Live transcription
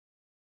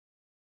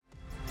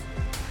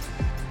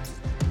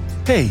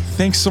Hey,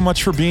 thanks so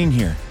much for being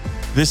here.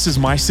 This is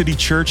My City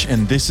Church,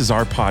 and this is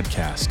our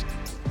podcast.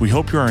 We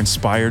hope you are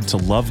inspired to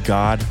love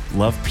God,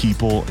 love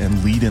people,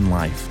 and lead in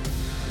life.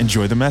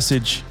 Enjoy the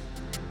message.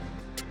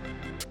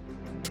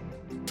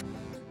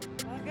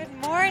 Well, good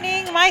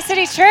morning, My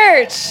City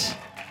Church.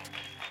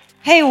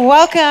 Hey,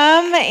 welcome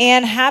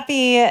and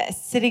happy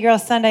City Girl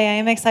Sunday. I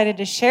am excited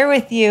to share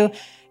with you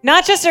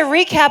not just a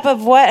recap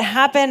of what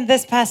happened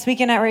this past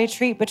weekend at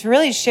Retreat, but to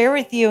really share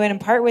with you and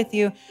impart with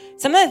you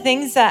some of the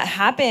things that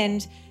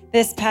happened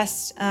this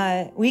past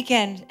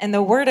weekend and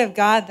the Word of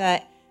God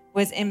that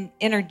was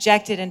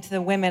interjected into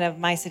the women of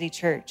My City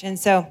Church. And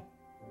so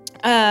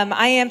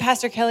I am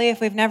Pastor Kelly,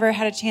 if we've never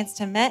had a chance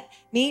to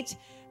meet.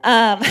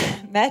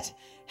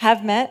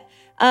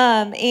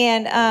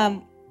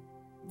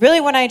 Really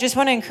what I just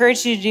want to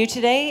encourage you to do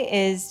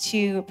today is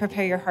to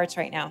prepare your hearts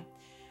right now.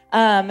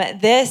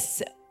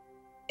 This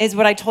is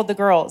what I told the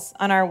girls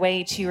on our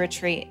way to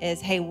retreat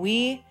is,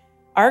 hey,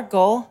 our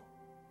goal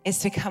is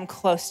to come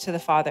close to the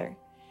Father.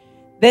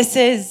 This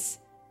is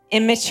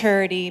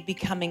immaturity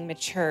becoming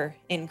mature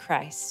in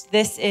Christ.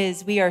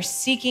 We are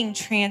seeking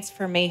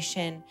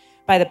transformation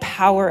by the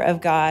power of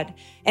God.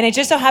 And it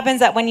just so happens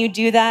that when you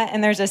do that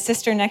and there's a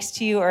sister next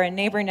to you or a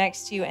neighbor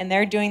next to you and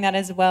they're doing that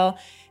as well,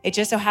 it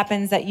just so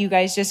happens that you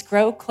guys just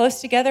grow close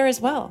together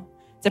as well.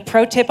 It's a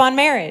pro tip on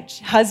marriage,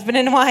 husband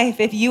and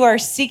wife. If you are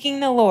seeking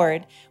the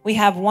Lord, we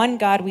have one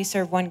God, we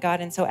serve one God.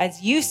 And so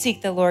as you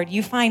seek the Lord,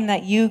 you find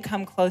that you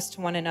come close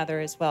to one another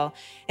as well.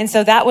 And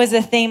so that was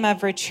the theme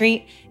of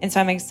retreat. And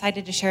so I'm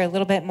excited to share a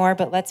little bit more,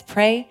 but let's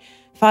pray.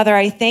 Father,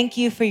 I thank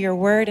you for your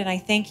word and I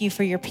thank you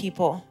for your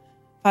people.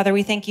 Father,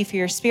 we thank you for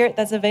your spirit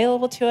that's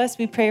available to us.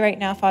 We pray right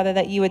now, Father,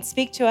 that you would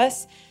speak to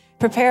us,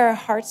 prepare our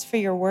hearts for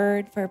your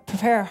word,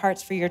 prepare our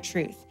hearts for your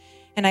truth.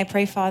 And I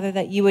pray, Father,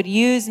 that you would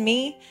use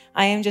me.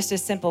 I am just a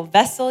simple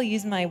vessel.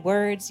 Use my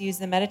words, use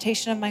the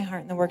meditation of my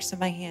heart and the works of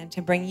my hand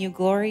to bring you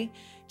glory,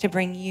 to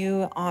bring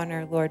you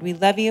honor, Lord. We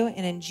love you,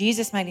 and in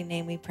Jesus' mighty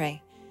name we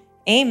pray.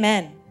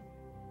 Amen.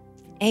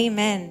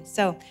 Amen.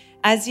 So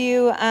as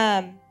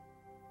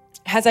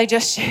I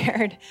just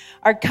shared,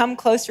 our Come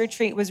Close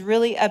retreat was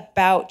really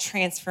about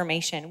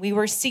transformation. We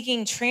were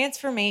seeking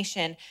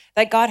transformation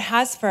that God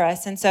has for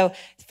us. And so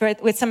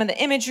with some of the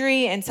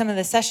imagery and some of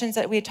the sessions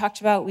that we had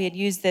talked about, we had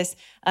used this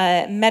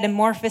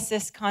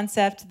metamorphosis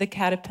concept, the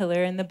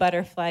caterpillar and the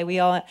butterfly. We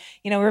all,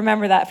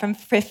 remember that from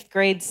 5th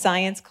grade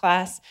science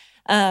class.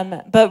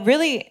 But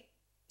really,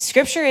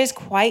 Scripture is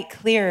quite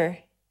clear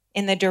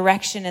in the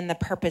direction and the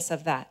purpose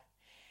of that.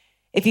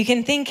 If you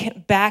can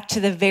think back to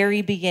the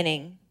very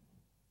beginning,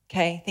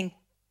 think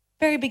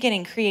very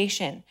beginning,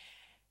 creation.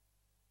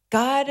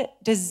 God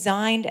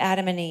designed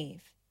Adam and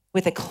Eve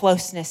with a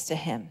closeness to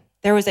him.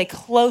 There was a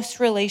close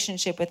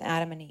relationship with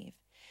Adam and Eve.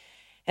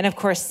 And of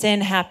course,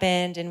 sin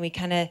happened and we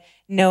kind of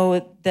know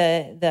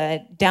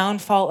the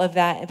downfall of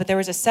that. But there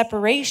was a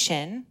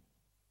separation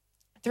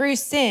through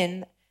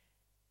sin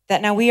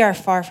that now we are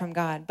far from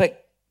God.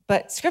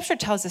 But Scripture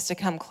tells us to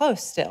come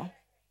close still.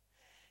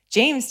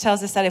 James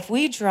tells us that if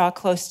we draw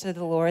close to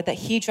the Lord, that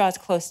he draws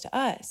close to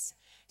us.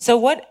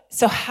 So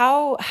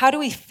how do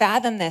we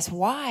fathom this?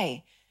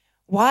 Why?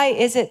 Why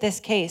is it this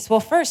case? Well,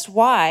 first,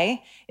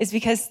 why is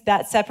because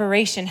that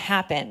separation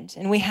happened.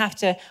 And we have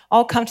to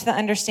all come to the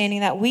understanding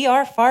that we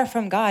are far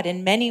from God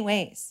in many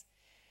ways.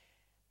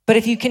 But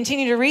if you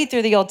continue to read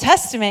through the Old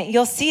Testament,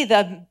 you'll see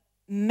the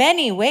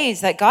many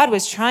ways that God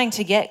was trying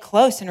to get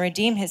close and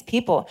redeem his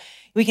people.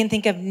 We can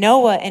think of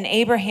Noah and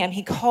Abraham.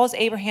 He calls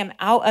Abraham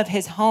out of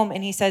his home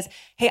and he says,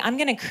 hey, I'm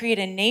going to create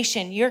a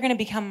nation. You're going to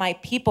become my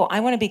people. I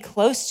want to be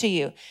close to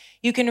you.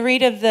 You can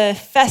read of the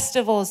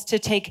festivals to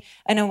take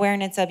an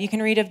awareness of. You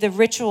can read of the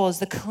rituals,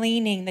 the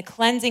cleaning, the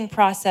cleansing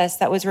process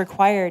that was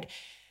required.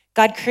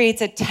 God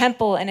creates a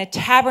temple and a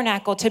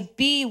tabernacle to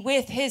be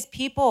with his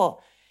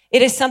people.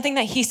 It is something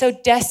that he so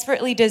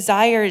desperately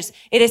desires.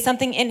 It is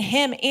something in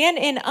him and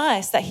in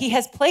us that he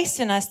has placed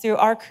in us through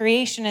our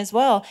creation as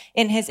well,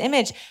 in his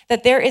image,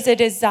 that there is a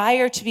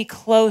desire to be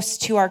close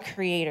to our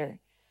Creator.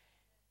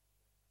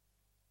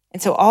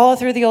 And so all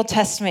through the Old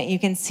Testament, you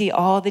can see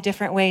all the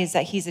different ways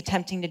that he's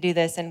attempting to do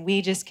this, and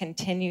we just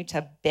continue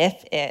to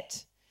biff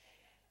it.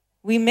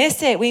 We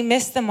miss it. We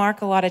miss the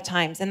mark a lot of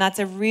times, and that's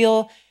a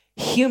real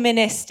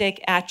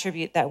humanistic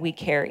attribute that we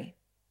carry.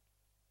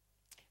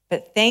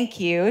 But thank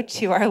you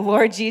to our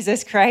Lord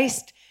Jesus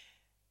Christ.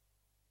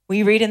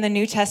 We read in the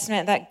New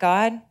Testament that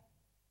God,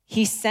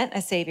 he sent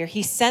a Savior.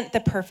 He sent the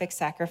perfect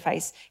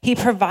sacrifice. He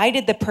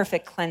provided the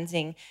perfect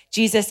cleansing.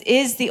 Jesus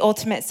is the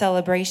ultimate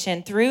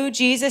celebration. Through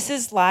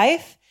Jesus'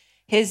 life,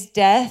 his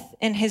death,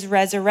 and his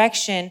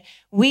resurrection,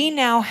 we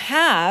now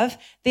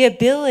have the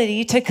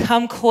ability to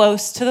come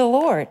close to the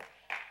Lord.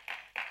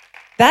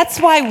 That's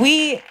why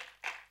we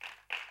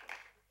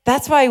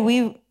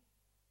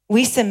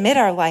submit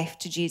our life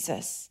to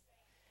Jesus.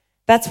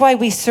 That's why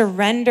we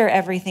surrender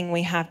everything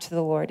we have to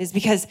the Lord, is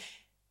because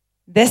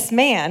this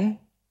man,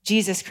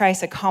 Jesus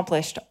Christ,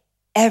 accomplished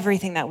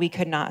everything that we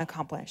could not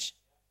accomplish.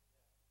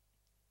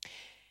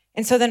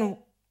 And so then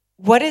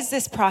what is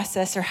this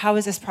process, or how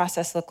does this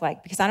process look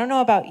like? Because I don't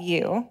know about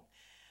you,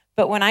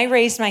 But when I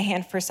raised my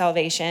hand for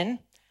salvation,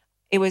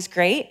 it was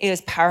great. It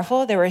was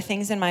powerful. There were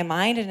things in my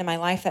mind and in my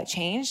life that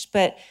changed.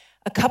 But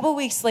a couple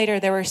weeks later,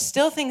 there were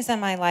still things in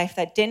my life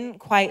that didn't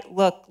quite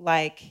look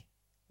like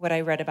what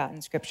I read about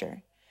in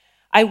Scripture.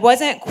 I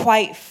wasn't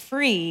quite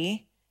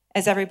free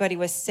as everybody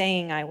was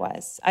saying I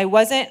was. I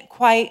wasn't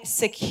quite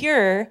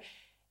secure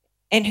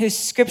in who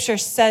Scripture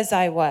says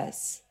I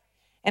was.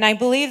 And I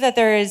believe that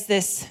there is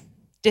this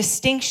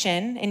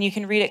distinction, and you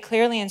can read it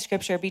clearly in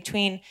Scripture,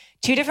 between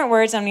two different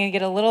words. I'm going to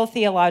get a little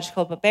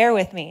theological, but bear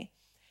with me.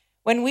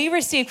 When we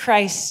receive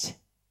Christ,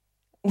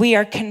 we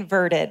are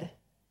converted.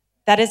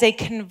 That is a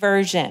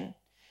conversion.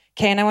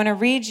 Okay, and I want to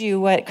read you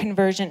what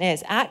conversion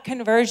is. At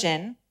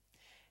conversion,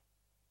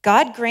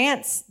 God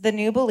grants the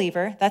new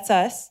believer, that's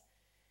us,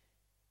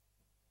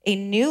 a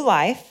new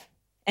life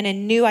and a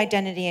new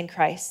identity in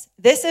Christ.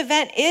 This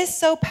event is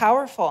so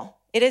powerful.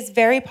 It is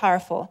very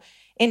powerful.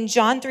 In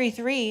John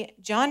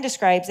 3:3, John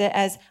describes it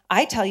as,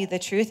 I tell you the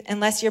truth,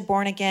 unless you're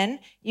born again,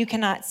 you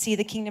cannot see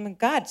the kingdom of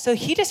God. So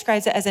he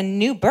describes it as a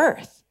new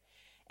birth.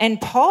 And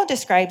Paul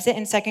describes it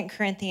in 2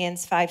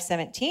 Corinthians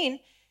 5:17.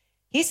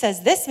 He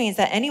says, this means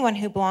that anyone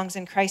who belongs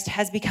in Christ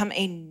has become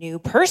a new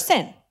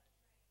person.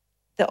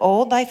 The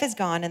old life is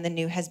gone and the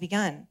new has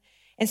begun.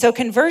 And so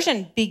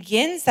conversion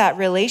begins that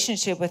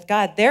relationship with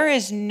God. There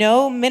is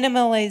no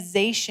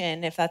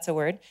minimalization, if that's a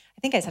word.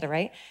 I think I said it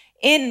right.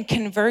 In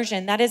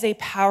conversion, that is a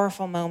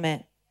powerful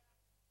moment.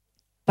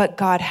 But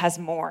God has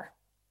more.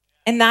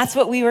 And that's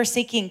what we were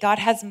seeking. God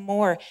has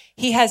more.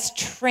 He has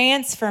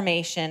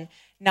transformation,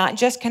 not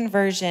just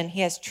conversion.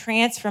 He has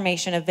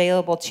transformation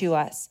available to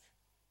us.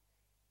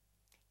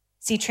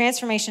 See,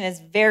 transformation is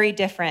very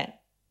different.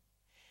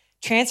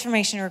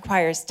 Transformation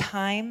requires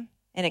time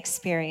and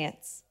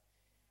experience.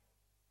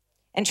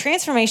 And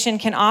transformation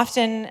can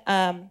often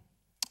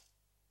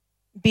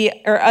be,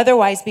 or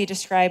otherwise be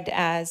described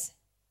as,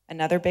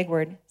 another big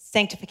word,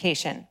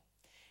 sanctification.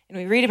 And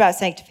we read about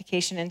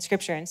sanctification in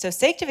Scripture. And so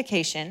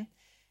sanctification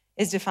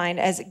is defined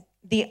as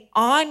the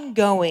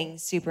ongoing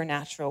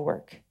supernatural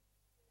work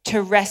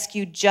to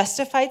rescue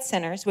justified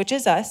sinners, which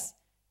is us.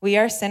 We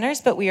are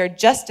sinners, but we are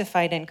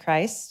justified in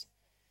Christ,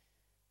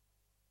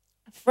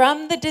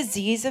 from the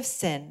disease of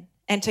sin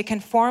and to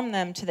conform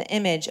them to the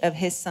image of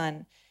his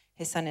Son.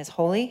 His Son is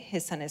holy,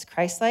 his Son is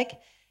Christ-like,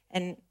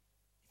 and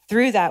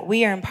through that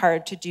we are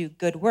empowered to do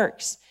good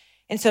works.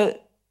 And so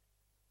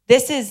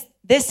this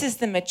is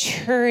the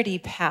maturity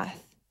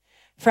path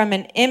from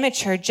an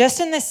immature, just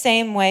in the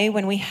same way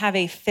when we have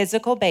a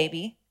physical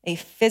baby, a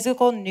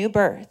physical new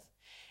birth,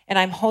 and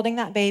I'm holding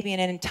that baby,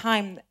 and in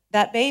time,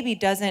 that baby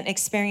doesn't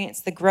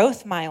experience the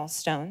growth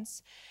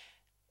milestones.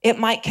 It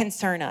might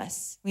concern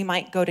us. We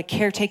might go to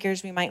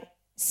caretakers. We might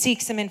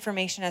seek some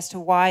information as to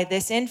why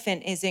this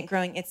infant isn't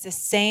growing. It's the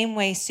same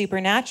way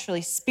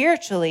supernaturally,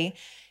 spiritually.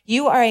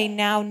 You are a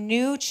now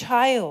new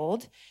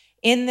child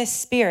in the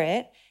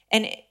Spirit,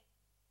 and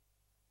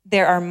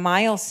there are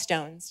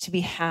milestones to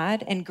be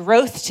had and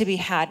growth to be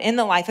had in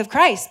the life of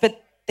Christ.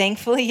 But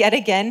thankfully, yet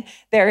again,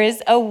 there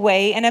is a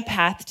way and a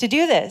path to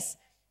do this.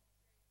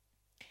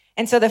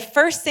 And so the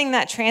first thing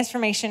that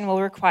transformation will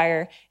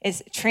require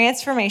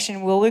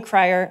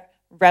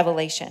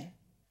revelation.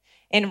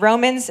 In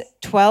Romans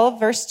 12,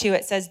 verse 2,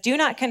 it says, do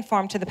not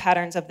conform to the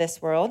patterns of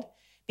this world.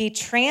 Be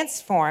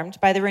transformed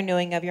by the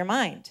renewing of your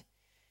mind.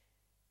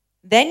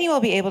 Then you will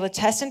be able to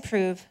test and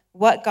prove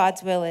what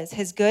God's will is,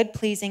 his good,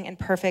 pleasing, and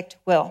perfect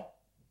will.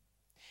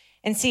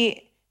 And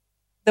see,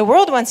 the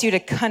world wants you to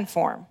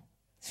conform.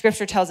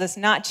 Scripture tells us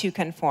not to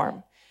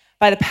conform.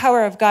 By the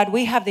power of God,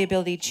 we have the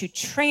ability to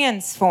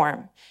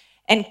transform.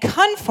 And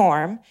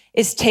conform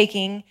is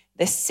taking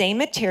the same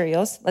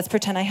materials. Let's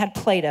pretend I had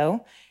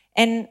Play-Doh,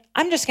 and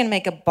I'm just going to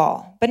make a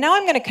ball. But now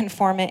I'm going to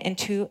conform it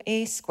into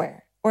a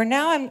square. Or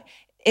now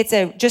it's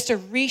just a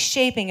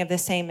reshaping of the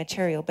same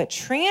material. But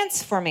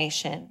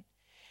transformation,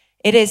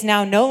 it is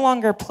now no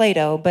longer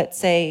Play-Doh, but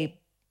say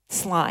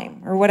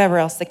slime or whatever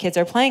else the kids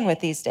are playing with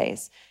these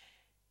days.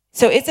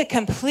 So it's a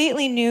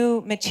completely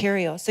new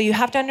material. So you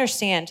have to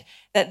understand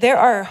that there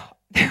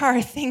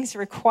are things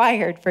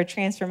required for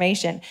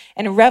transformation,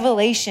 and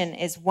revelation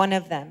is one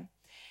of them.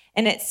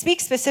 And it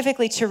speaks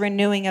specifically to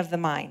renewing of the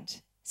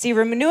mind. See,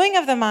 renewing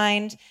of the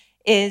mind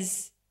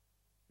is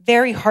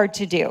very hard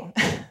to do.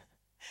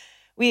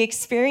 We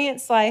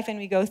experience life and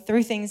we go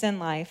through things in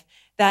life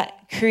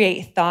that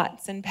create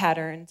thoughts and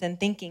patterns and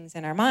thinkings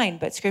in our mind.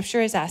 But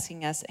Scripture is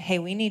asking us, hey,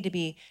 we need to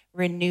be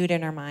renewed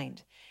in our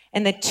mind.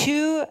 And the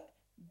two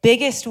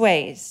biggest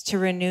ways to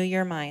renew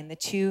your mind, the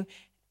two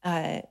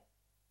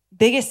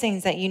biggest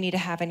things that you need to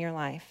have in your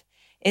life,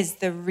 is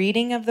the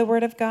reading of the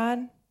Word of God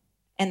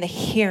and the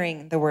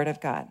hearing the Word of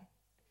God.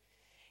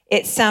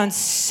 It sounds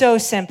so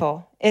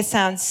simple. It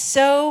sounds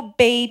so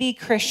baby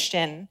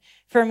Christian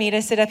for me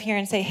to sit up here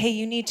and say, hey,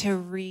 you need to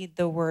read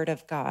the Word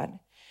of God.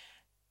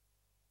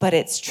 But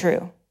it's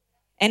true.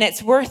 And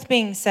it's worth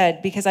being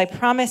said, because I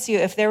promise you,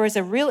 if there was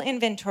a real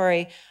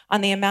inventory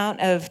on the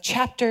amount of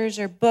chapters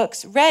or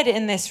books read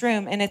in this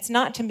room, and it's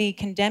not to be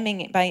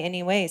condemning it by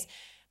any ways,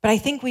 but I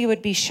think we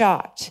would be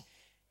shocked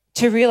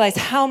to realize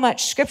how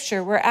much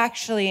scripture we're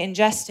actually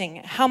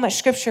ingesting, how much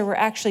scripture we're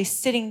actually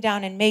sitting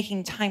down and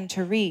making time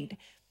to read.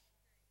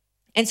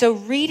 And so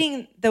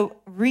reading the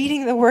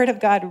word of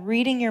God,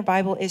 reading your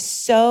Bible is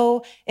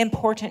so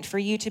important for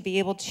you to be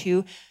able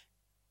to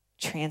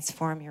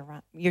transform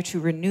to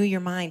renew your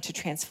mind, to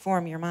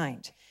transform your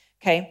mind,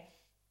 okay?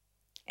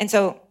 And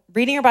so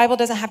reading your Bible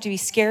doesn't have to be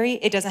scary.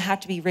 It doesn't have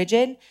to be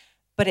rigid,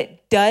 but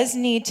it does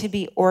need to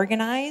be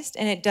organized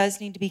and it does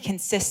need to be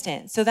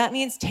consistent. So that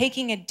means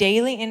taking a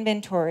daily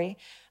inventory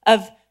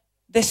of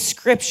the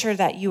scripture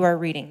that you are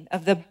reading,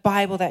 of the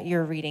Bible that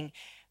you're reading.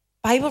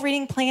 Bible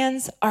reading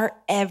plans are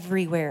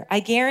everywhere. I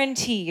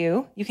guarantee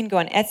you can go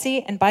on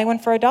Etsy and buy one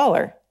for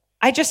 $1.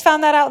 I just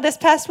found that out this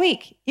past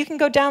week. You can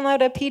go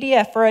download a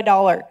PDF for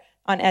 $1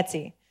 on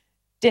Etsy.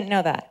 Didn't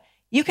know that.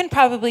 You can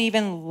probably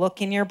even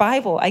look in your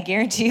Bible. I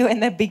guarantee you in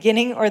the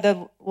beginning or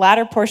the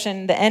latter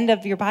portion, the end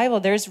of your Bible,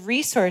 there's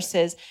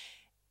resources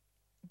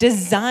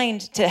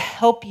designed to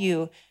help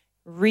you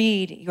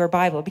read your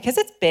Bible because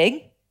it's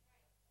big.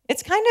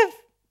 It's kind of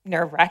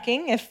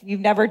nerve-wracking if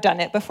you've never done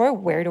it before.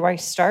 Where do I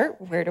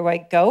start? Where do I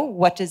go?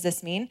 What does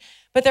this mean?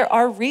 But there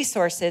are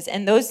resources,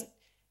 and those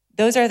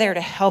are there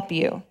to help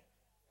you.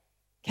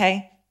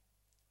 Okay?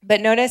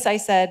 But notice I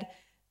said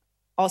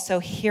also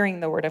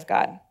hearing the word of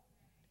God.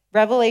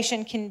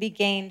 Revelation can be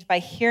gained by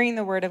hearing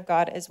the word of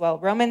God as well.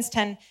 Romans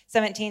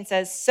 10:17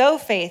 says, so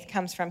faith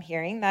comes from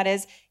hearing, that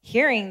is,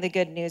 hearing the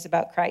good news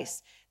about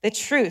Christ, the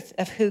truth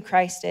of who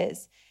Christ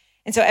is.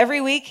 And so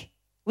every week,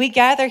 we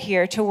gather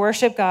here to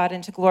worship God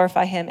and to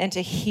glorify him and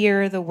to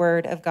hear the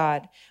word of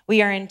God.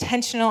 We are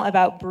intentional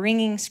about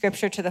bringing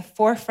scripture to the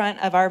forefront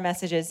of our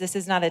messages. This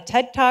is not a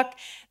TED Talk.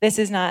 This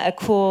is not a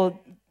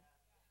cool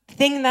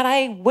thing that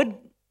I would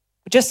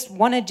just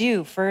want to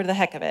do for the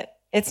heck of it.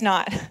 It's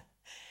not.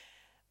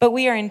 But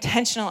we are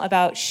intentional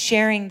about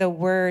sharing the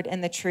word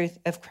and the truth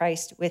of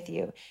Christ with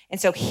you. And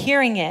so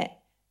hearing it,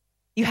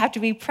 you have to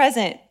be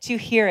present to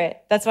hear it.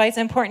 That's why it's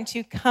important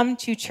to come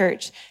to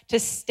church, to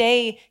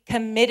stay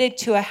committed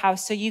to a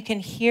house so you can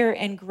hear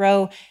and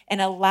grow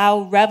and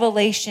allow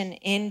revelation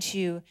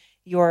into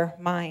your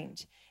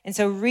mind. And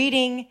so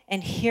reading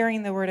and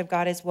hearing the word of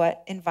God is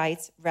what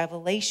invites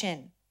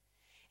revelation.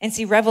 And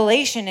see,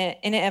 revelation in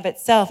and of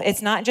itself,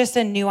 it's not just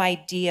a new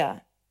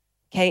idea.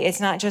 Okay,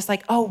 it's not just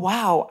like, oh,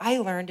 wow, I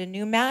learned a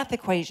new math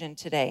equation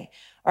today,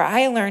 or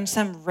I learned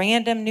some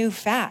random new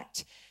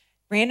fact.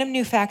 Random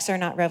new facts are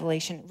not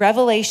revelation.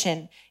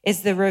 Revelation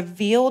is the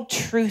revealed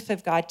truth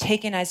of God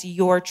taken as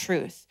your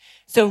truth.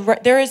 So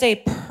there is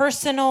a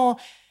personal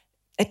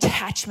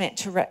attachment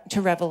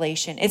to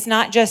revelation. It's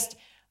not just,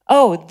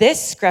 oh,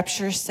 this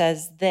scripture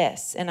says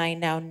this, and I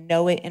now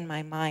know it in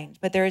my mind.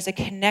 But there is a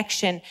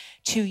connection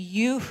to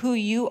you, who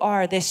you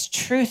are, this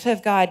truth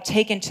of God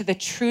taken to the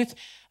truth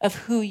of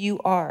who you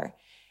are.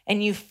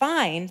 And you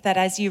find that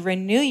as you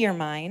renew your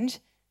mind,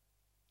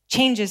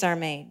 changes are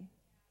made.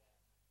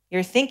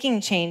 Your thinking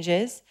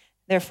changes,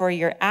 therefore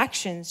your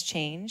actions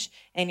change,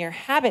 and your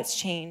habits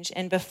change.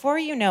 And before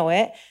you know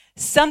it,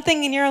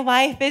 something in your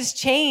life is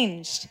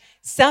changed.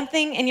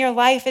 Something in your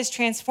life is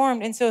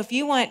transformed. And so if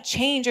you want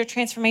change or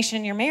transformation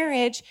in your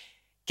marriage,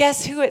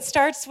 guess who it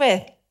starts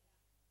with?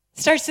 It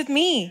starts with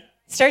me.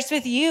 It starts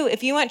with you.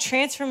 If you want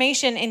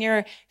transformation in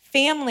your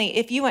family,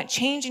 if you want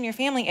change in your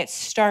family, it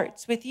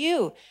starts with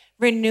you.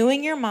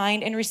 Renewing your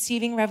mind and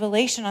receiving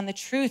revelation on the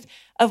truth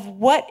of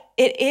what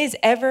it is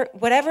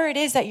whatever it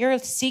is that you're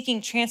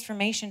seeking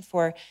transformation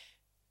for,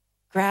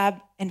 grab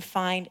and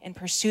find and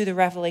pursue the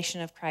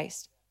revelation of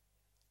Christ.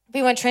 If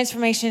we want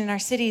transformation in our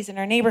cities, in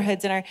our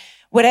neighborhoods, in our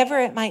whatever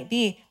it might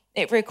be,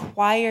 it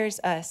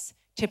requires us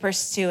to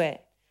pursue it.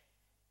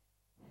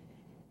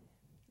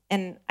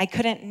 And I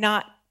couldn't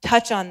not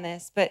touch on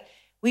this, but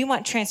we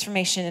want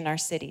transformation in our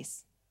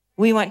cities.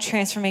 We want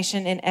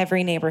transformation in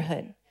every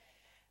neighborhood.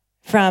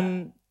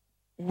 From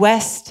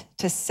west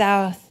to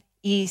south,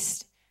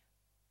 east,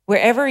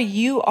 wherever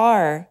you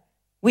are,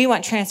 we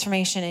want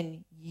transformation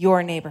in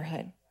your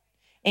neighborhood,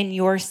 in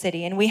your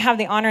city. And we have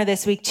the honor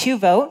this week to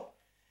vote.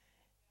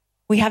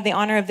 We have the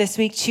honor of this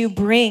week to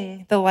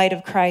bring the light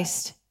of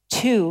Christ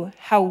to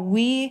how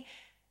we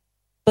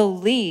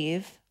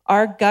believe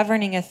our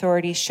governing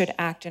authorities should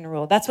act and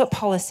rule. That's what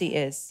policy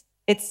is.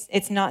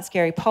 It's not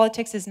scary.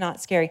 Politics is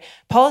not scary.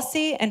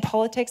 Policy and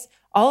politics,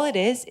 all it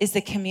is the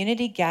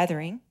community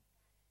gathering.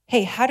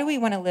 Hey, how do we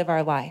want to live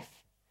our life?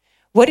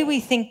 What do we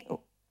think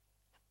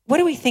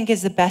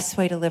is the best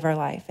way to live our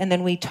life? And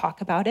then we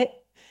talk about it.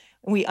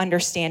 We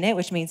understand it,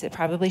 which means it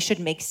probably should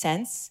make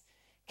sense.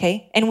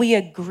 Okay? And we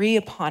agree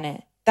upon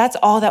it. That's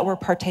all that we're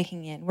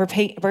partaking in. We're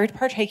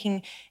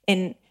partaking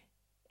in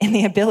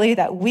the ability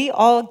that we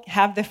all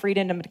have the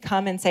freedom to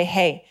come and say,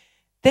 hey,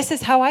 this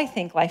is how I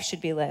think life should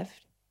be lived.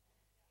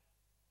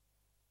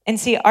 And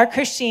see, our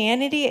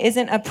Christianity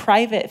isn't a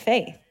private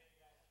faith.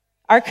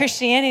 Our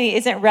Christianity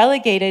isn't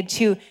relegated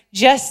to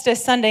just a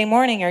Sunday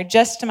morning or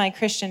just to my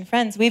Christian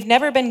friends. We've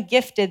never been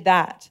gifted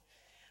that.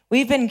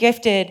 We've been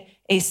gifted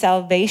a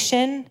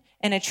salvation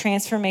and a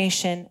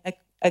transformation,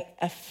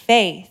 a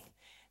faith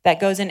that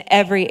goes in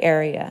every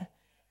area.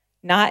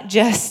 not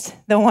just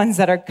the ones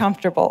that are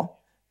comfortable,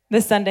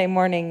 the Sunday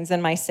mornings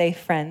and my safe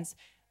friends,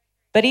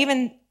 but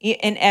even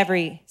in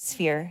every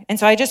sphere. And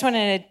so I just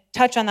wanted to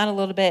touch on that a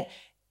little bit.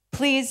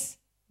 Please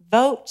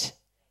vote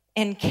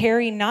and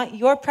carry not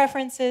your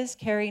preferences,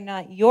 carry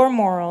not your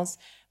morals,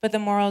 but the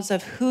morals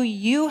of who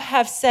you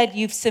have said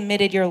you've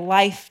submitted your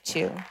life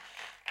to.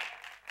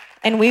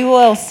 And we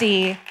will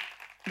see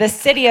the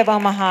city of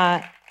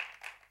Omaha,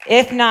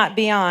 if not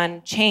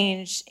beyond,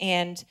 changed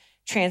and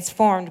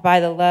transformed by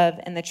the love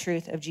and the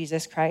truth of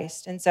Jesus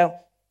Christ. And so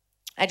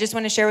I just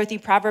want to share with you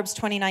Proverbs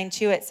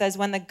 29:2. It says,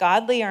 when the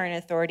godly are in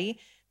authority,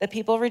 the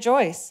people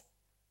rejoice.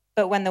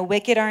 But when the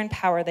wicked are in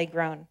power, they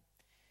groan.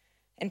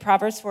 In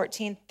Proverbs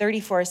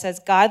 14:34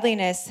 says,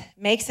 godliness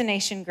makes a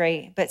nation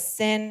great, but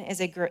sin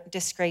is a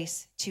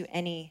disgrace to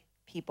any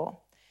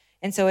people.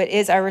 And so it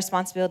is our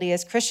responsibility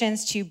as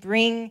Christians to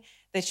bring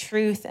the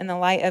truth and the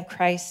light of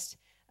Christ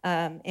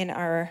in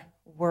our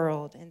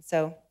world. And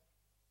so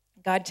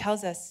God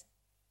tells us,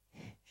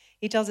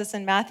 he tells us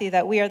in Matthew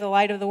that we are the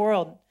light of the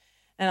world.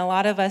 And a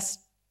lot of us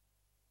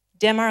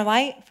dim our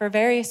light for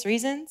various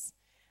reasons.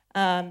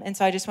 And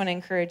so I just want to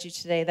encourage you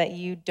today that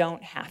you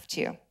don't have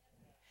to.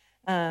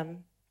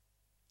 And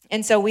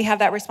so we have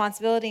that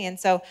responsibility. And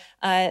so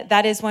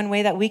that is one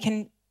way that we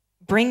can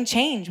bring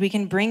change. We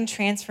can bring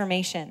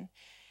transformation.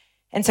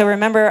 And so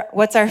remember,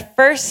 what's our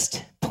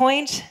first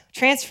point?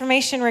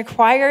 Transformation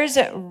requires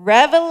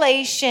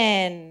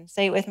revelation.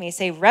 Say it with me.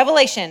 Say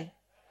revelation.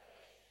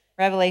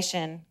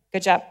 Revelation.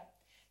 Good job.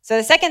 So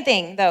the second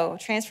thing, though,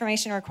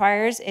 transformation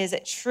requires is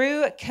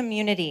true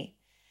community.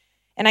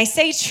 And I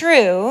say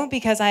true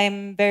because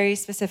I'm very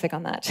specific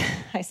on that.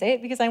 I say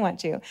it because I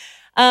want to.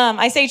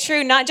 I say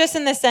true not just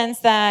in the sense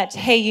that,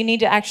 hey, you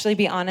need to actually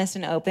be honest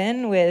and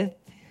open with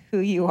who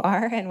you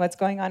are and what's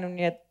going on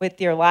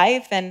with your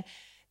life and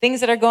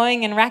things that are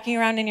going and racking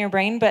around in your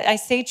brain, but I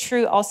say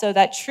true also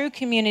that true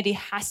community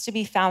has to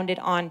be founded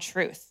on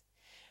truth.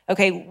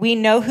 Okay, we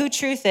know who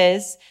truth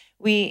is.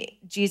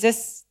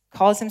 Jesus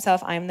calls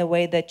himself, I am the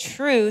way, the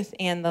truth,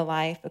 and the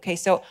life. Okay,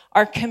 so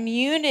our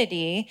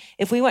community,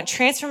 if we want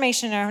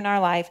transformation in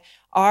our life,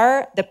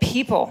 our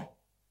people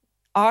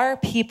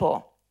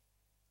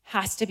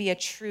has to be a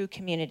true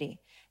community.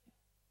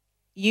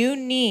 You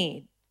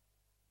need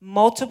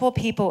multiple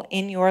people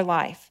in your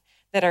life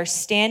that are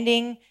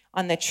standing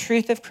on the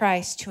truth of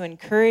Christ to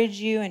encourage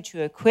you and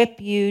to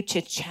equip you,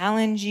 to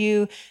challenge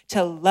you,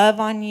 to love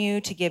on you,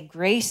 to give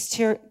grace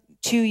to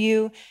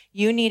you.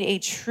 You need a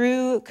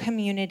true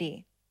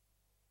community.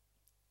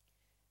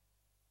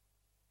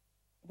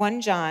 1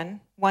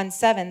 John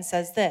 1:7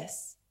 says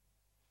this,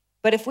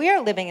 but if we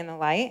are living in the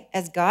light,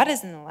 as God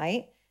is in the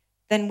light,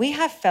 then we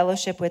have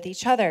fellowship with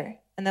each other,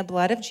 and the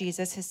blood of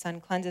Jesus, his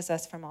son, cleanses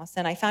us from all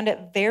sin. I found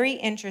it very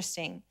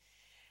interesting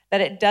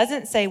that it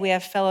doesn't say we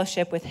have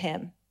fellowship with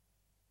him.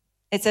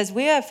 It says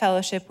we have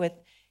fellowship with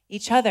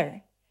each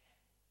other.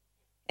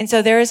 And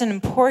so there is an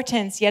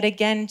importance, yet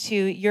again, to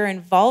your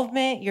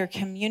involvement,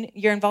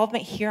 your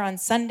involvement here on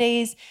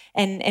Sundays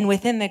and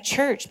within the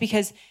church,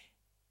 because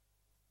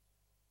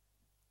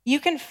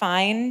you can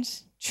find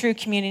true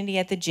community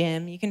at the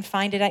gym. You can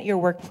find it at your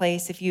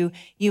workplace. If you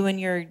and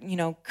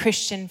your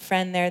Christian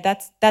friend there,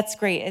 that's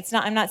great.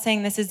 I'm not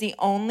saying this is the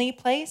only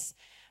place,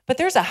 but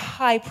there's a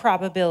high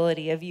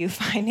probability of you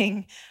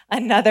finding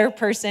another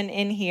person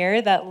in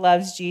here that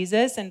loves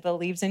Jesus and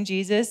believes in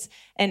Jesus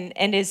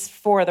and is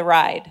for the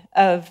ride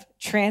of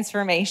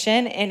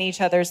transformation in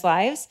each other's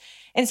lives.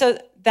 And so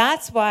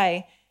that's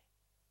why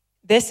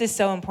this is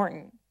so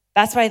important.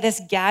 That's why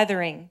this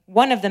gathering,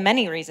 one of the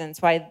many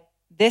reasons why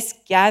this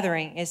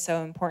gathering is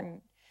so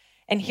important.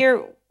 And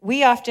here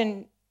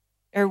I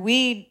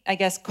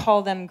guess,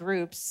 call them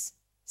groups.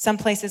 Some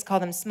places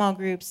call them small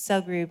groups,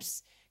 cell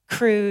groups,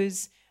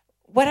 crews,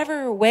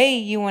 whatever way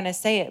you want to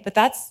say it. But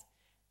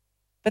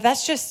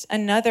that's just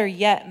another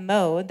yet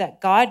mode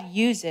that God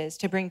uses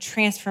to bring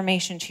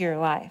transformation to your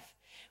life.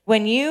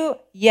 When you,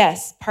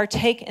 yes,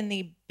 partake in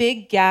the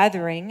big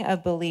gathering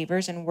of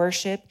believers and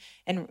worship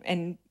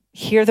and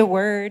hear the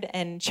word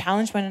and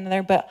challenge one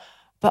another, but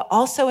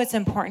also it's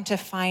important to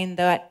find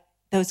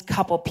those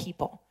couple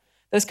people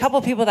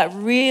that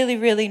really,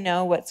 really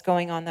know what's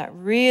going on, that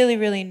really,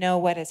 really know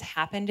what has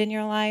happened in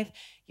your life.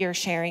 You're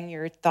sharing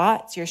your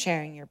thoughts, you're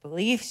sharing your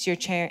beliefs, you're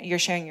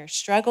sharing your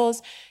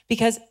struggles,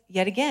 because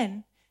yet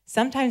again,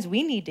 sometimes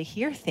we need to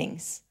hear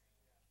things.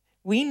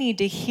 We need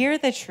to hear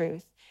the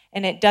truth,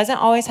 and it doesn't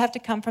always have to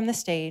come from the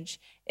stage.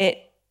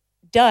 It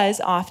does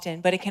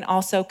often, but it can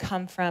also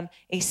come from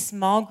a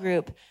small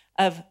group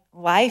of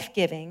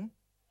life-giving,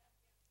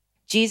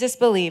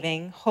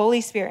 Jesus-believing, Holy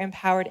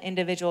Spirit-empowered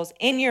individuals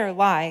in your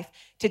life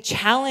to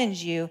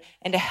challenge you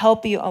and to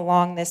help you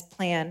along this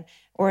plan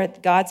or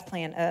God's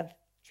plan of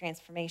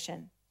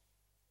transformation.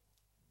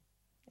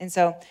 And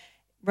so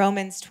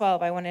Romans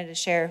 12, I wanted to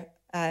share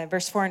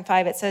verse 4 and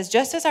 5. It says,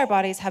 just as our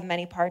bodies have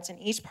many parts and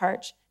each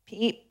part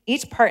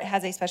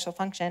has a special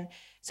function,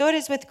 so it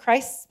is with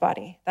Christ's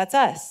body. That's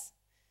us.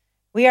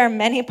 We are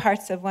many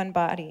parts of one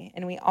body,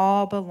 and we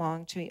all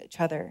belong to each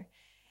other.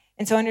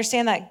 And so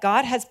understand that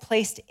God has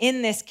placed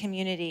in this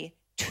community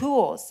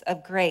tools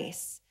of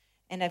grace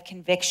and of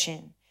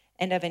conviction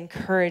and of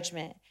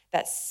encouragement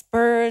that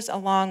spurs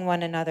along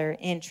one another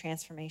in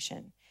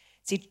transformation.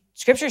 See,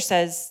 Scripture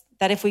says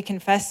that if we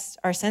confess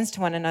our sins to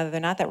one another,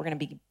 not that we're going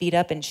to be beat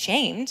up and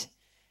shamed,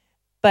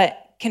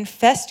 but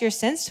confess your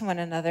sins to one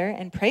another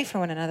and pray for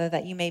one another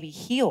that you may be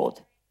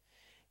healed.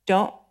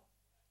 Don't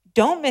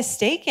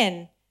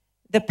mistaken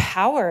the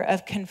power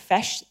of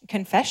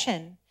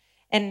confession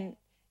and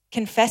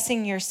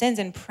confessing your sins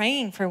and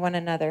praying for one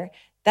another.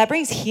 That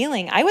brings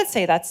healing. I would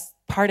say that's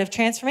part of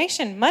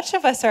transformation. Much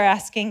of us are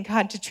asking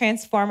God to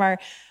transform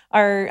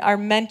our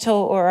mental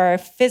or our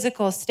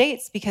physical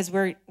states because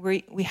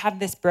we have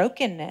this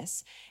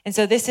brokenness. And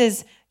so this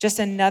is just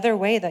another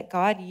way that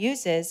God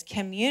uses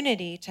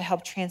community to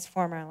help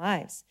transform our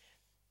lives.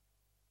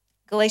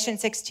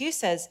 Galatians 6:2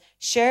 says,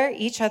 share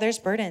each other's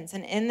burdens,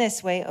 and in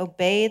this way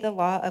obey the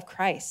law of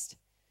Christ.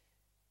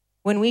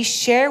 When we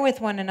share with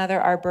one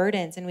another our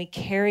burdens and we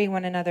carry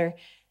one another,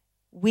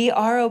 we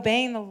are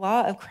obeying the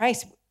law of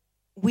Christ.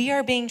 We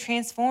are being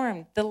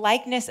transformed. The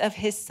likeness of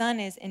his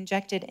Son is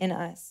injected in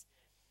us.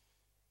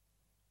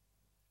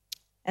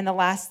 And the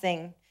last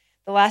thing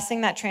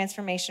that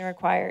transformation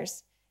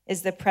requires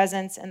is the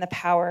presence and the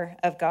power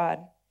of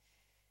God.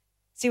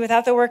 See,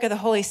 without the work of the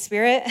Holy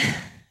Spirit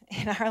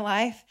in our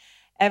life,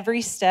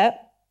 every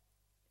step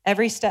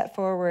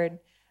forward,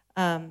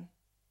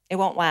 it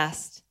won't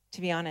last, to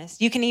be honest.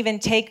 You can even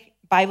take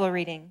Bible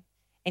reading,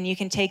 and you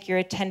can take your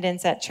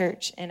attendance at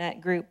church and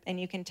at group, and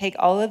you can take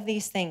all of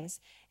these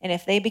things, and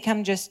if they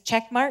become just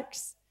check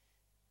marks,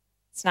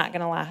 it's not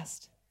going to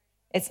last.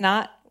 It's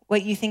not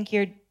what you think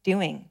you're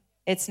doing.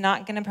 It's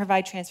not going to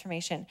provide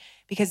transformation,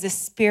 because the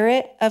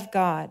Spirit of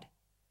God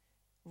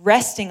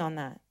resting on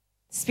that,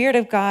 Spirit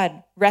of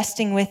God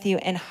resting with you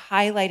and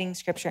highlighting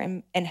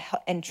Scripture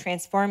and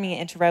transforming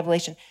it into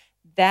revelation,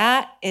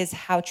 that is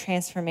how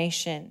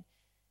transformation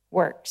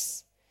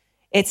works.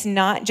 It's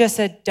not just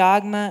a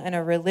dogma and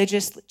a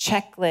religious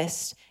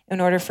checklist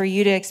in order for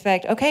you to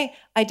expect, okay,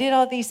 I did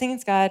all these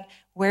things, God,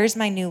 where's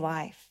my new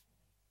life?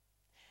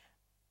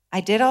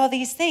 I did all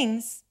these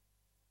things,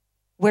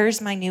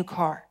 where's my new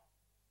car?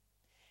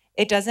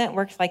 It doesn't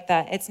work like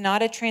that. It's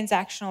not a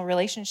transactional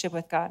relationship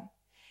with God.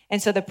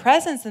 And so the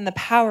presence and the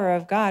power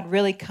of God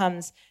really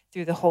comes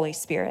through the Holy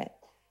Spirit.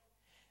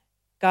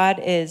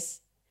 God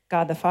is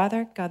God the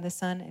Father, God the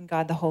Son, and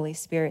God the Holy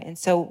Spirit. And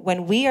so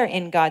when we are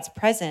in God's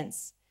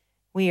presence,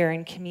 we are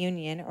in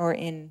communion or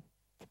in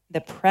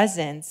the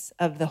presence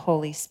of the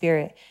Holy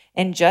Spirit.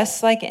 And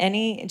just like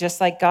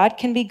God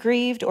can be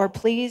grieved or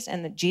pleased,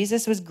 and that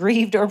Jesus was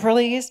grieved or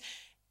pleased,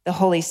 the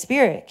Holy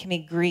Spirit can be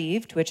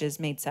grieved, which is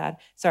made sad.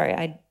 Sorry,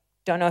 I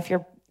don't know if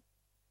you're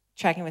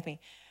tracking with me.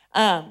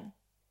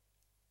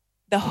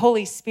 The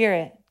Holy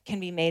Spirit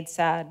can be made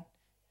sad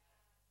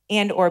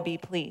and or be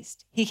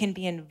pleased. He can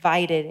be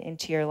invited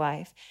into your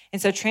life. And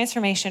so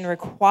transformation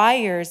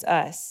requires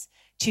us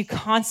to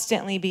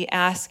constantly be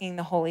asking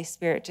the Holy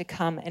Spirit to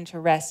come and to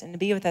rest and to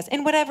be with us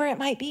in whatever it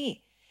might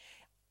be.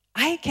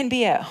 I can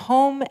be at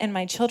home and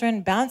my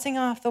children bouncing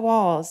off the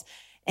walls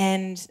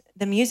and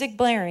the music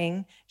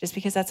blaring, just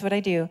because that's what I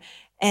do.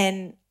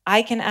 And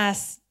I can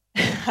ask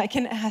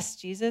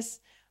Jesus,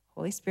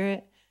 Holy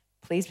Spirit,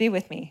 please be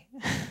with me.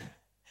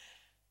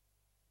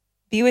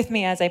 Be with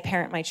me as I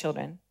parent my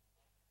children.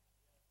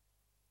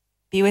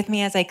 Be with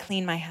me as I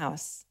clean my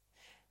house.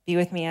 Be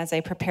with me as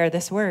I prepare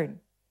this word.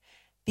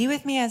 Be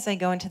with me as I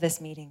go into this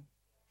meeting.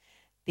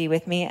 Be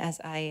with me as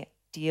I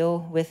deal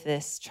with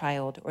this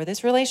child or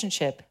this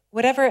relationship,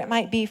 whatever it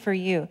might be for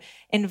you.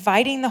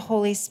 Inviting the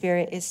Holy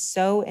Spirit is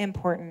so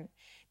important,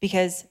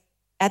 because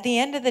at the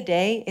end of the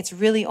day, it's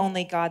really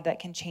only God that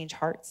can change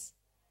hearts.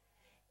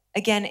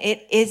 Again,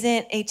 it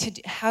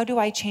isn't how do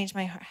I change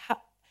my heart?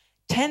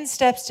 10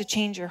 steps to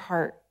change your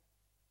heart.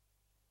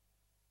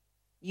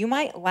 You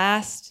might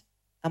last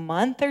a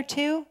month or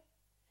two,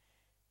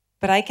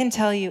 but I can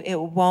tell you it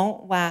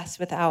won't last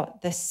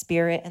without the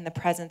Spirit and the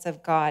presence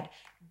of God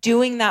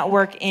doing that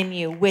work in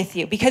you, with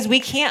you, because we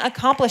can't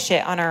accomplish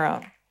it on our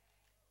own.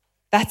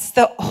 That's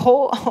the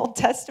whole Old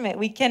Testament.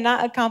 We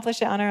cannot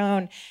accomplish it on our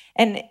own.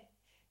 And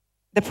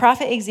the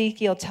prophet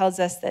Ezekiel tells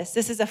us this.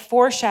 This is a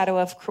foreshadow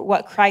of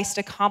what Christ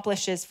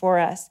accomplishes for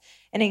us.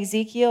 In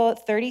Ezekiel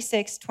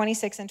 36,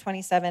 26, and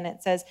 27,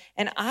 it says,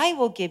 "And I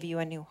will give you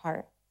a new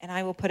heart, and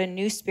I will put a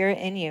new spirit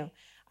in you.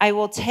 I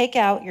will take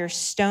out your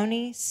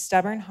stony,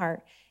 stubborn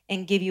heart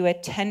and give you a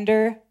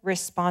tender,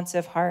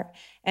 responsive heart.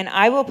 And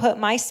I will put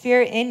my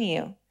spirit in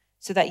you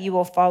so that you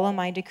will follow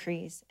my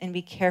decrees and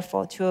be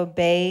careful to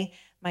obey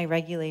my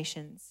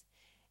regulations."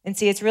 And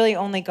see, it's really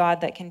only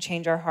God that can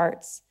change our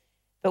hearts,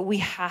 but we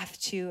have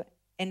to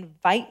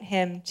invite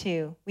him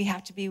to. We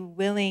have to be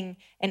willing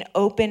and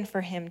open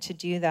for him to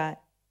do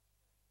that.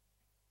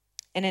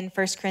 And in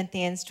 1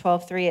 Corinthians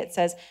 12:3, it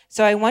says,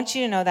 "So I want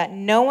you to know that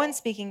no one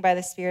speaking by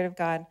the Spirit of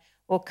God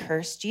will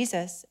curse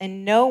Jesus,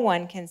 and no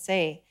one can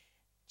say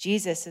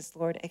Jesus is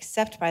Lord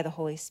except by the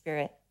Holy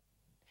Spirit."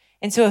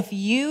 And so if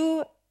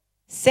you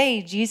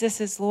say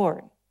Jesus is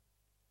Lord,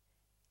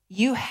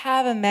 you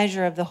have a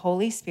measure of the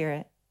Holy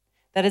Spirit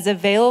that is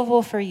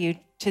available for you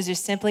to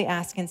just simply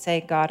ask and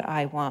say, God,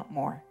 I want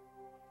more.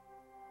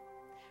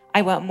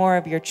 I want more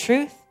of your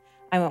truth.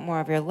 I want more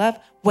of your love.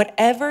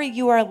 Whatever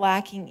you are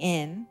lacking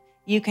in,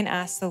 you can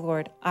ask the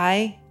Lord,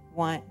 I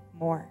want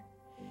more.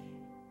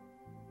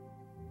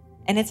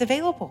 And it's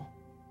available.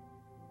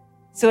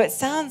 So it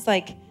sounds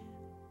like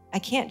I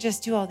can't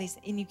just do all these,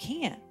 and you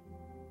can't.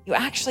 You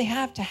actually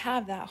have to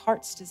have that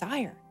heart's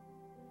desire.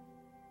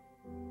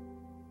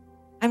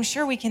 I'm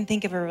sure we can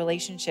think of a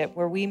relationship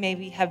where we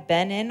maybe have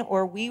been in,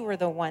 or we were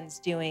the ones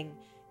doing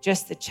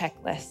just the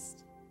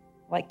checklist.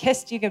 Like,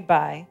 kissed you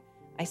goodbye.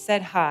 I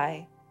said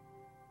hi.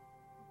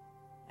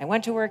 I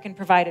went to work and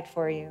provided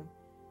for you.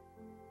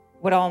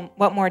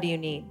 What more do you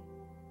need?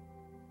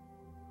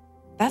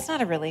 That's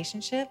not a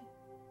relationship.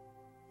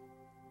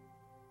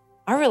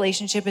 Our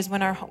relationship is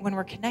when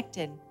we're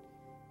connected.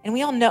 And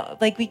we all know,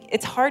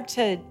 it's hard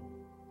to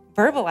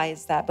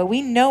verbalize that, but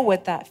we know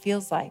what that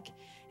feels like.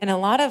 And a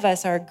lot of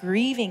us are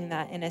grieving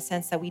that in a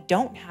sense that we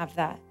don't have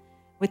that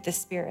with the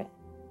Spirit.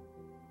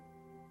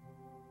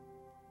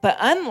 But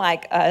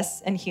unlike us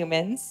and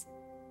humans,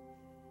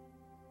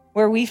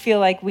 where we feel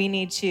like we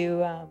need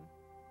to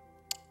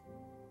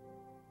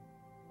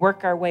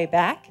work our way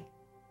back,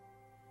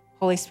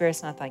 Holy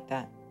Spirit's not like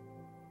that.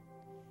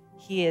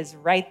 He is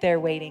right there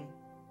waiting.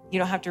 You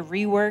don't have to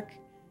rework.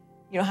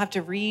 You don't have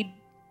to read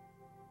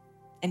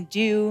and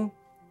do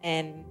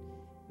and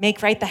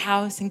make right the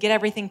house and get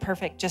everything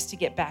perfect just to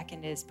get back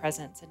into his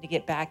presence and to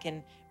get back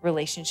in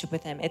relationship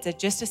with him. It's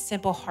just a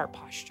simple heart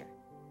posture.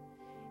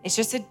 It's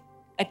just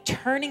a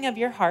turning of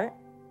your heart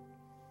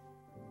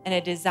and a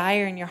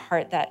desire in your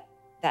heart that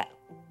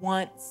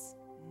wants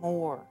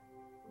more.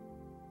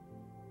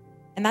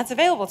 And that's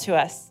available to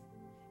us.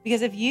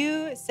 Because if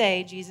you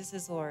say Jesus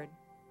is Lord,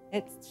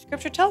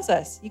 Scripture tells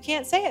us you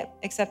can't say it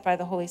except by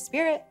the Holy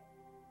Spirit.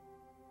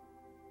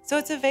 So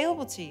it's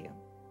available to you.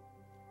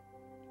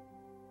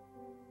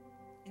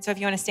 And so if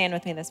you want to stand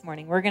with me this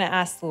morning, we're going to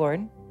ask the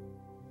Lord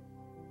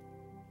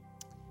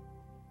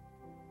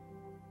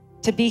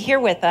to be here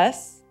with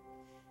us.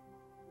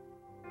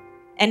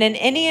 And in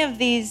any of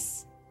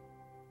these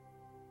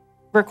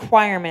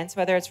requirements,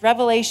 whether it's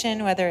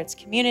revelation, whether it's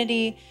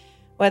community,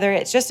 whether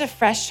it's just a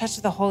fresh touch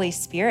of the Holy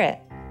Spirit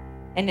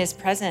in his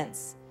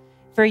presence,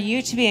 for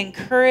you to be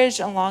encouraged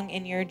along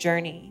in your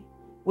journey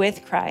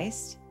with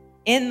Christ,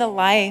 in the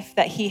life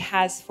that he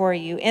has for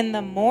you, in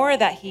the more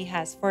that he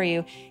has for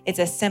you, it's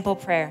a simple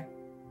prayer.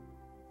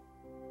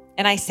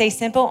 And I say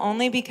simple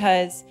only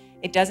because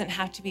it doesn't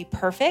have to be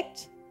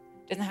perfect.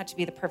 It doesn't have to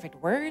be the perfect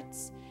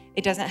words.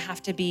 It doesn't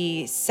have to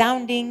be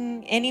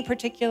sounding any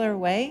particular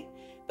way,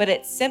 but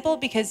it's simple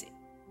because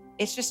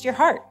it's just your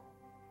heart.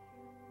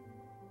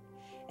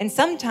 And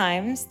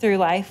sometimes through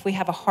life, we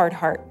have a hard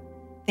heart.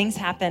 Things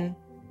happen.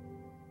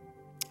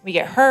 We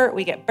get hurt,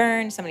 we get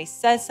burned, somebody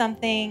says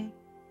something.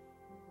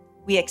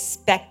 We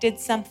expected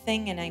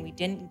something and we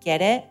didn't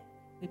get it.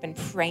 We've been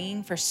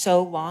praying for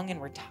so long and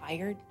we're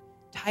tired.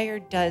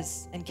 Tired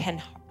does and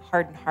can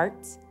harden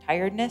hearts,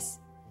 tiredness.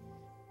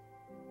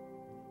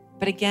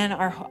 But again,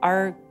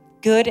 our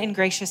good and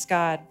gracious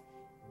God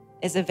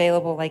is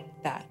available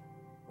like that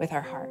with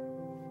our heart.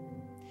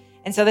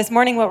 And so this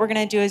morning, what we're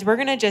going to do is we're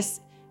going to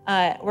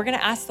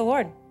ask the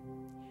Lord.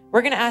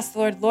 We're going to ask the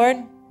Lord, Lord,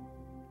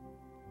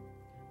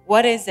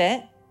 what is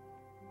it?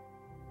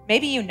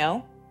 Maybe you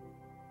know.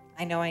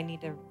 I know I need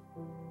to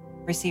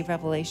receive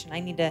revelation. I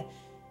need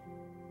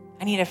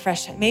a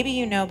fresh, maybe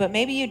you know, but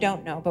maybe you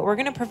don't know. But we're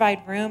going to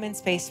provide room and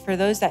space for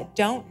those that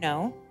don't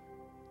know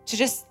to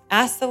just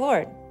ask the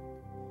Lord.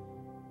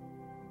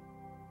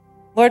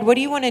 Lord, what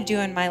do you want to do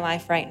in my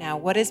life right now?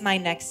 What is my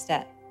next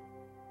step?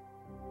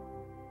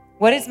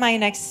 What is my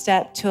next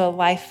step to a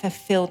life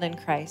fulfilled in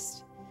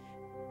Christ?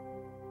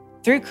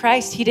 Through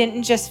Christ, he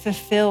didn't just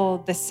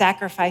fulfill the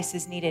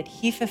sacrifices needed.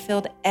 He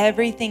fulfilled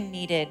everything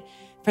needed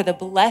for the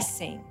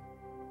blessing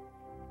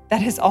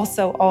that is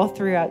also all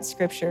throughout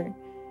Scripture,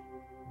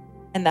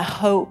 and the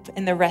hope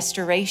and the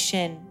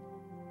restoration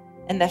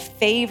and the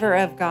favor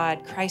of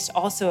God. Christ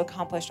also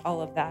accomplished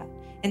all of that.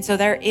 And so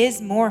there is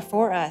more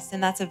for us,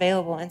 and that's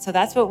available. And so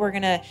that's what we're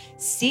going to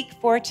seek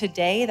for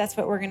today. That's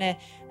what we're going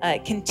to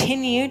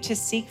continue to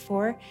seek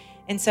for.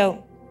 And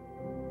so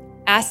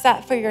ask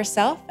that for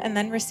yourself and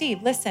then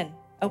receive. Listen,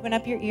 open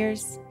up your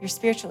ears, your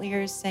spiritual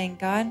ears, saying,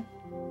 God,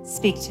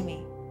 speak to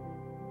me.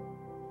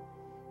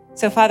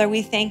 So, Father,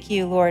 we thank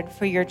you, Lord,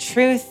 for your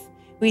truth.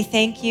 We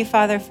thank you,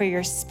 Father, for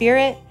your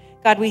Spirit.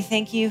 God, we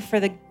thank you for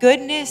the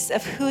goodness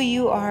of who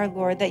you are,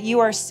 Lord, that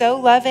you are so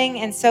loving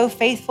and so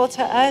faithful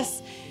to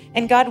us.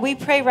 And God, we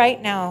pray right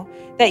now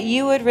that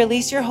you would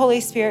release your Holy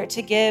Spirit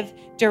to give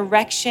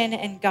direction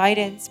and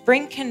guidance.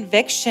 Bring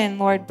conviction,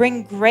 Lord.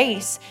 Bring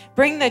grace.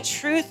 Bring the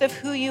truth of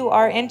who you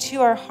are into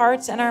our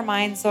hearts and our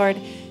minds, Lord,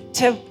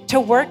 to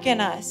work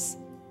in us,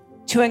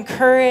 to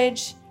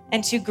encourage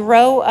and to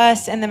grow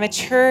us in the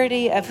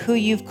maturity of who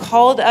you've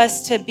called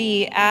us to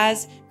be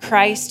as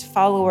Christ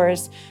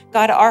followers.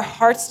 God, our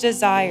heart's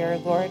desire,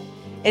 Lord,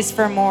 is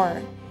for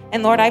more.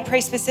 And Lord, I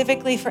pray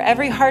specifically for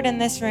every heart in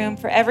this room,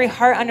 for every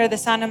heart under the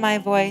sound of my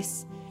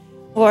voice,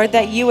 Lord,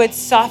 that you would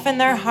soften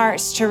their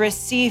hearts to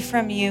receive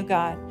from you,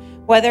 God.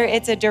 Whether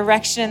it's a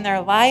direction in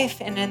their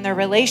life and in their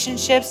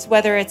relationships,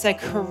 whether it's a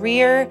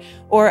career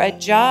or a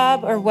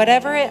job or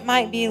whatever it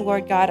might be,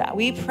 Lord God,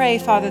 we pray,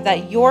 Father,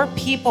 that your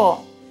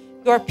people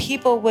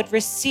would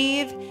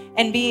receive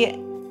and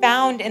be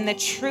found in the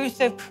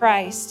truth of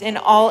Christ in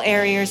all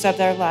areas of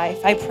their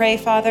life. I pray,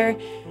 Father,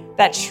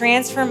 that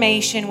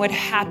transformation would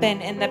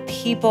happen in the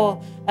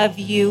people of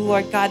you,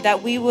 Lord God,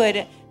 that we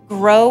would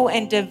grow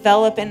and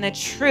develop in the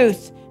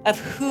truth of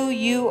who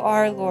you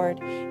are, Lord.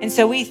 And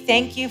so we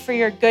thank you for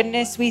your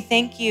goodness. We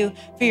thank you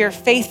for your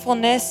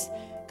faithfulness,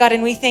 God,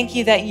 and we thank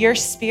you that your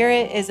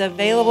Spirit is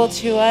available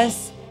to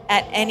us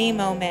at any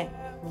moment.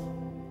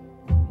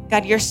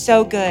 God, you're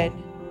so good,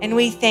 and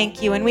we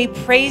thank you, and we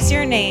praise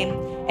your name,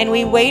 and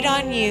we wait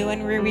on you,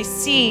 and we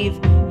receive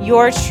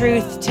your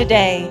truth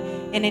today.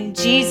 And in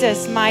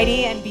Jesus'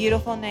 mighty and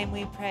beautiful name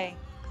we pray.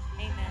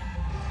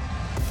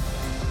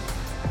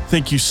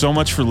 Thank you so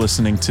much for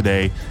listening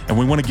today, and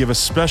we want to give a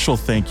special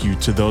thank you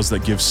to those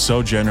that give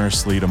so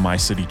generously to My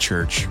City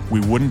Church. We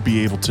wouldn't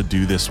be able to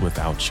do this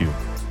without you.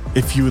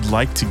 If you would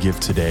like to give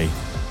today,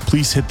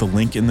 please hit the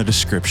link in the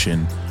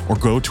description or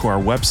go to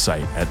our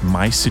website at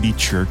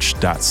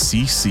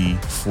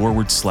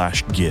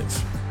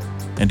mycitychurch.cc/give.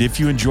 And if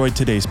you enjoyed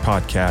today's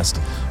podcast,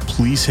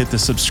 please hit the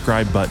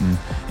subscribe button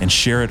and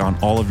share it on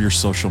all of your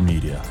social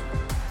media.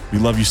 We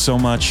love you so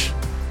much.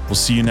 We'll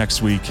see you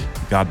next week.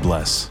 God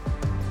bless.